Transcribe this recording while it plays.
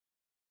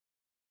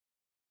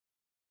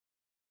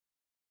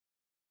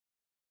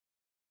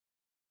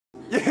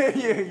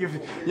Yeah,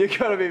 you've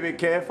got to be a bit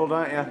careful,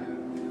 don't you?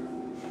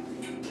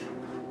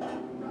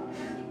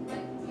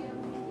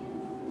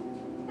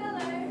 Hello.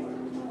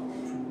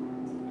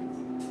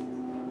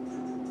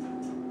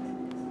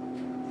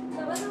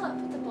 So where do I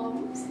put the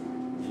bombs?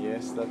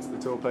 Yes, that's the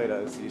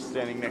torpedoes. You're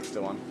standing next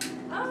to one.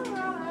 Oh,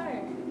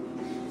 right.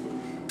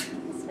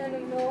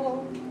 Standing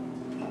tall.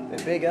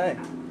 They're big, eh?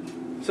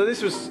 So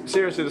this was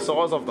seriously the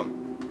size of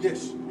them?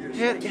 Yes,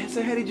 yes.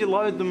 So how did you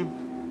load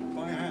them?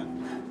 By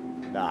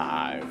hand.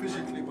 No.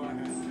 Physically by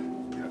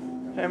hand.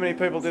 Yeah. How many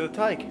people did it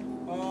take?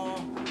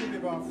 Maybe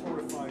about 4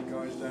 or 5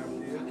 guys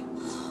down here.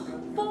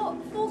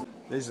 Four.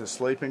 These are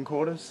sleeping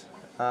quarters.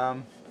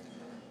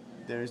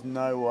 There is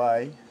no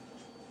way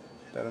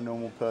that a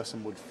normal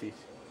person would fit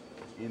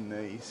in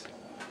these.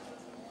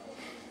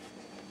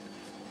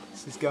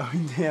 This is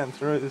going down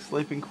through the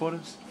sleeping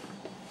quarters.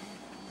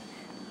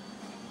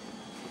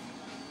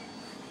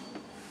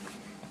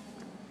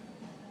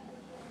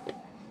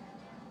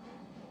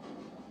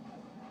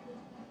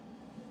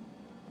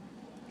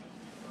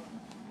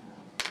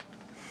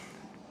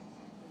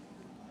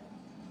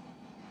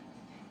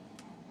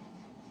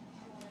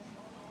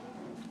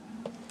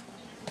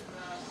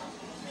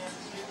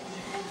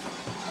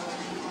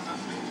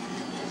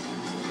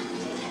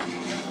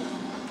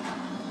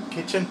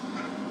 Kitchen.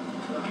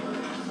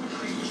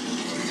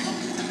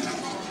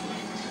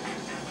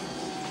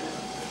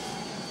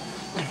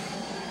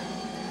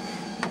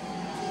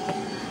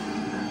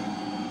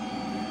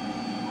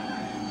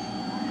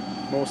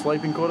 More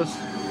sleeping quarters.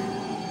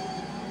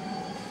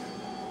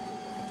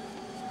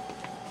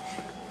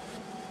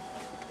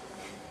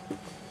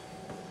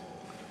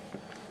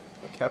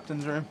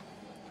 Captain's room.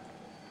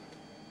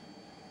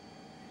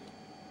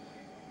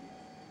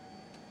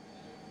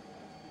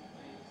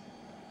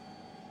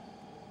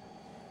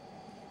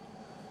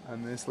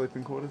 And their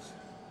sleeping quarters.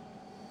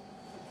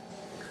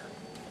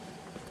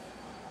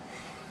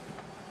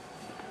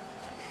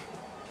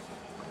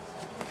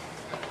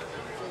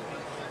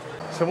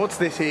 So what's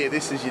this here?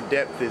 This is your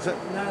depth, is it?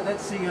 No,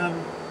 that's the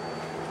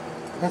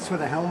that's where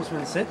the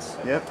helmsman sits.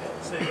 Yep.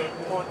 So you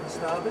got port and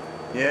starboard.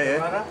 Yeah,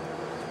 Rudder.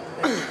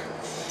 And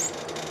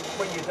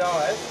when you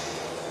dive,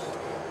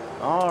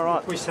 Oh,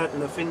 right. push that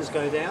and the fins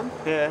go down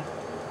Yeah.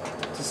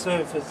 to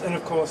surface, and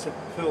of course it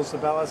fills the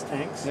ballast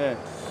tanks. Yeah.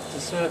 To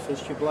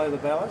surface, you blow the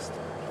ballast,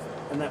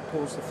 and that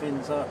pulls the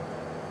fins up.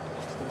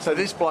 So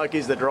this bloke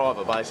is the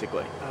driver,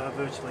 basically.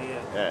 Virtually,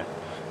 yeah.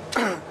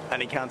 Yeah.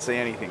 And he can't see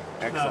anything.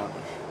 Excellent. No.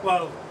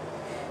 Well,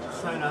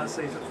 sonar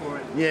sees it for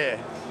him. Yeah.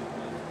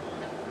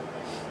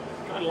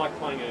 Kind of like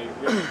playing a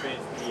really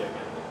advanced video game.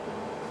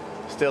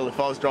 Still, if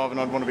I was driving,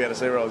 I'd want to be able to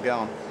see where I was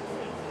going.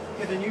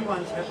 Yeah, the new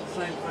ones have the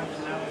same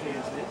functionality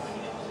as this,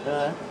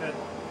 Yeah. but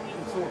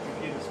it's all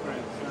computer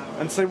screens. So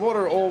And see, what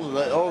are all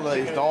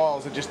these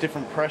dials are just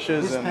different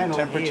pressures This and panel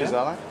temperatures, here.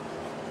 are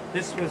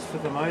this was for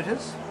the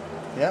motors.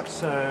 they? Yep.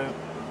 So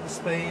the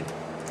speed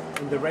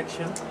and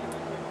direction.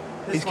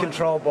 This He's one-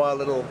 controlled by a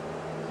little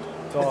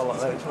dial like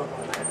it's that. controlled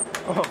by that.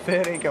 Oh,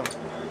 fair income.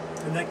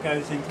 And that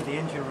goes into the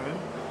engine room,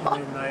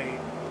 and then they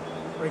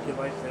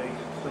regulate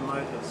the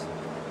motors.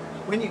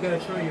 When you go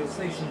through, you'll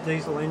see some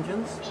diesel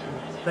engines.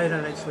 They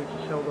don't actually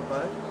propel the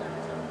boat.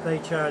 They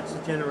charge the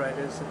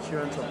generators that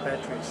runs off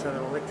batteries, so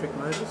they're electric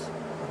motors.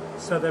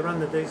 So they run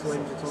the diesel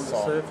engines on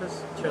the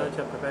surface, charge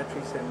up the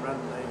batteries, then run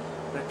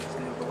the batteries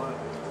down below.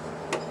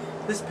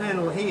 This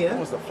panel here, What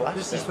was the flash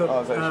this is then? for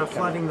Oh, is that your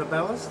flooding the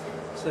ballast.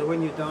 So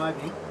when you're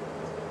diving,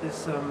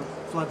 this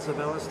floods the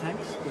ballast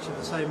tanks, which are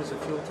the same as the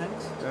fuel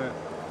tanks. Yeah.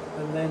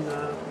 And then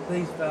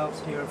these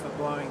valves here are for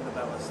blowing the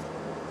ballast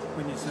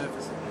when you're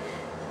surfacing.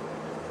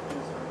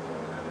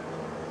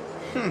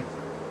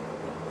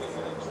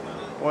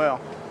 Wow.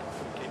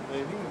 Keep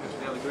moving,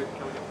 there's another group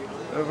coming up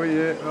behind. Over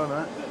here, on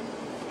that.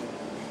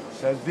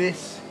 So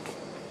this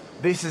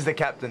is the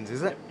captain's,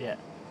 is it? Yeah.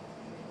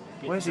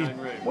 Where's your his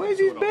own room, Where's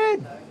his sort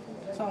of. bed?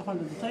 It's half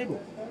under the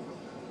table.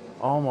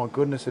 Oh my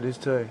goodness, it is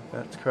too.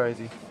 That's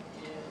crazy.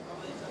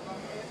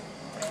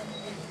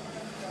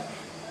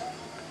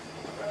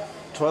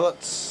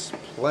 Toilets,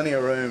 plenty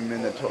of room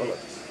in the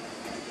toilets.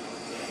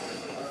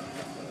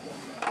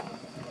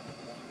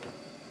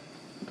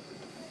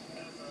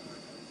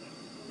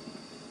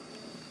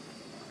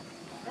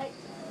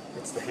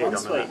 It's the head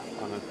Ensuite.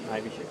 on a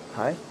Navy ship.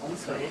 Hey?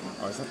 Ensuite.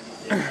 Oh, is it?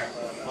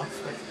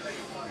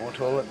 More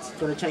toilets.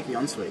 Got to take the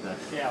ensuite though.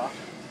 Shower.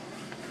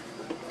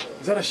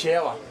 Is that a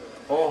shower?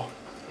 Oh,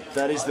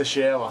 that is the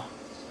shower.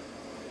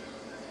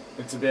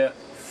 It's about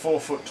 4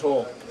 foot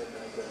tall.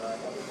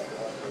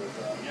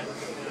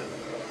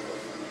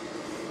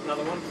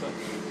 Another one for...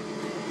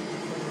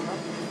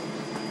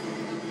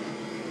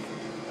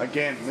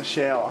 Again, the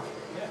shower.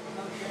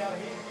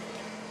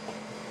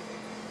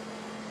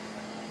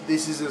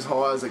 This is as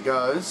high as it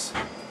goes,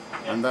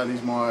 and that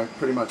is my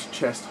pretty much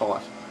chest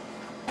height.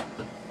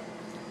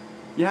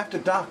 You have to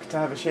duck to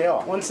have a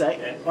shower. One sec.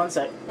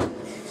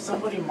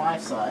 Somebody my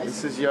size.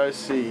 This is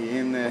Yossi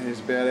in there who's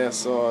about our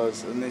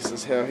size, and this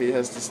is how he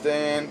has to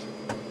stand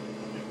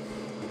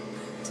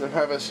to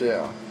have a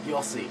shower.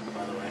 Yossi,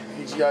 by the way.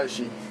 He's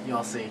Yoshi.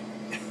 Yossi.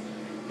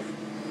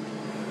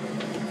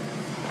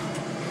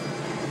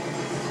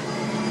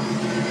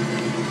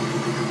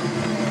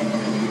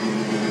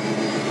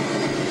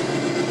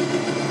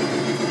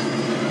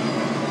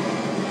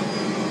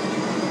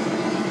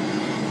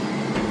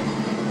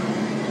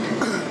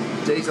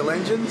 diesel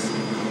engines.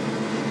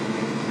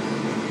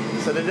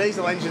 So the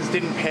diesel engines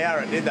didn't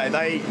power it, did they?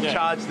 They Yeah.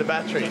 charged the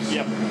batteries.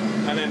 Yep.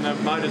 And then the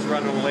motors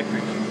run all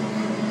electric.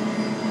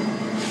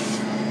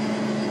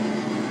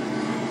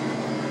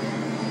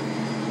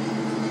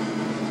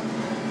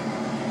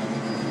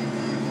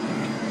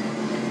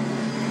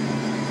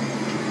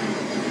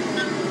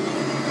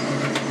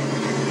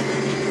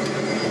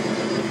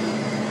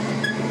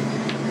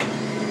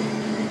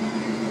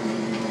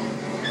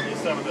 Here's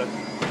some of the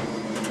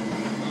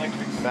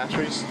electrics.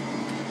 Batteries.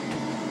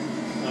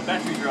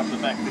 Batteries are up the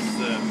back. This is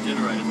the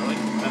generators, I think.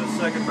 And the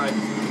circuit breakers.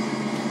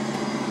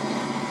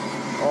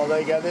 Oh,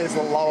 there you go. There's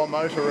the lower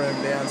motor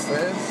room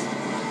downstairs.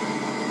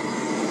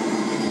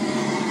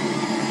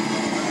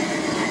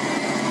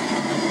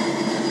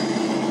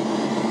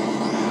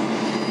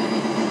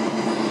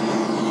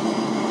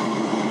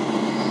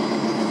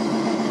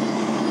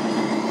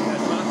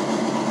 That's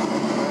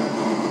fun.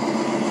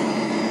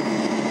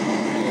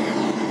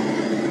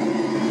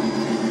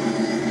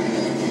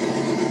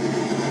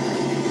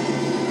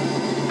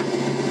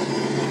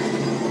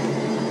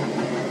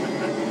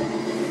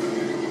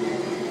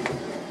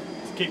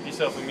 To keep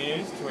yourself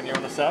amused when you're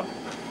on the sub.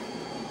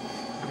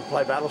 You can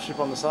play Battleship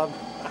on the sub.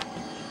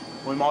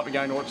 We might be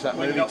going to watch that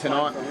When you're movie not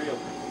tonight. flying for real.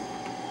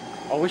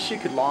 I wish you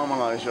could lie on one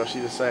of those,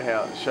 Joshy,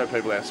 to show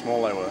people how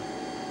small they were.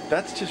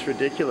 That's just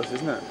ridiculous,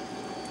 isn't it?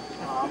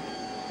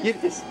 You,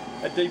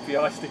 A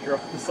DPI sticker on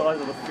the side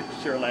of the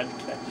fish you're allowed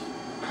to catch.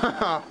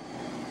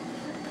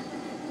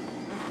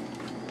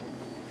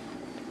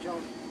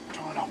 John,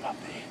 try it up there.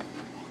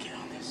 I'll get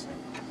on this.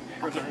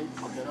 I'll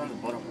get on the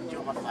bottom. Do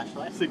you want my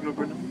flashlight? Signal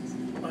grenades.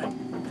 Wait.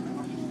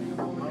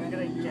 I'm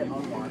gonna get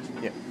on one.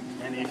 Yep.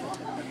 And if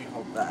you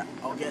hold that,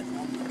 I'll get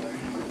on the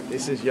boat.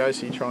 This is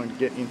Yossi trying to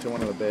get into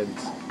one of the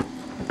beds.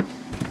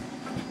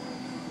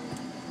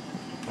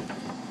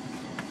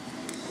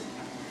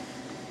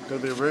 Got a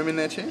bit of room in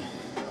there, Chin?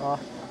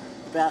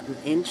 About an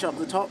inch up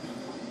the top,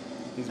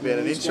 He's about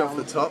an inch off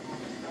the top,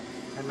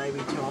 and maybe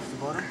 2 off the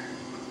bottom.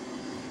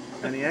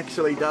 and he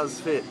actually does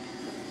fit.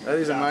 That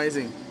is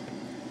amazing.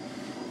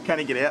 Can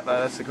he get out though?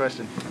 That's the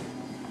question.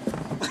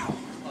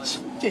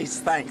 Jeez,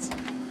 thanks.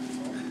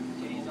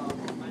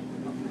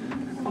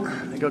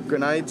 They got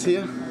grenades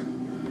here.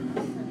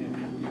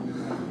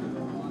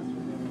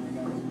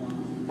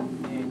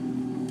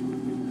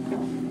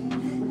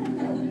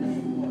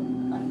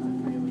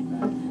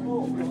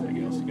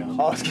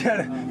 I was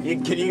gonna.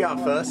 Can you go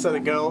up first so the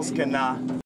girls can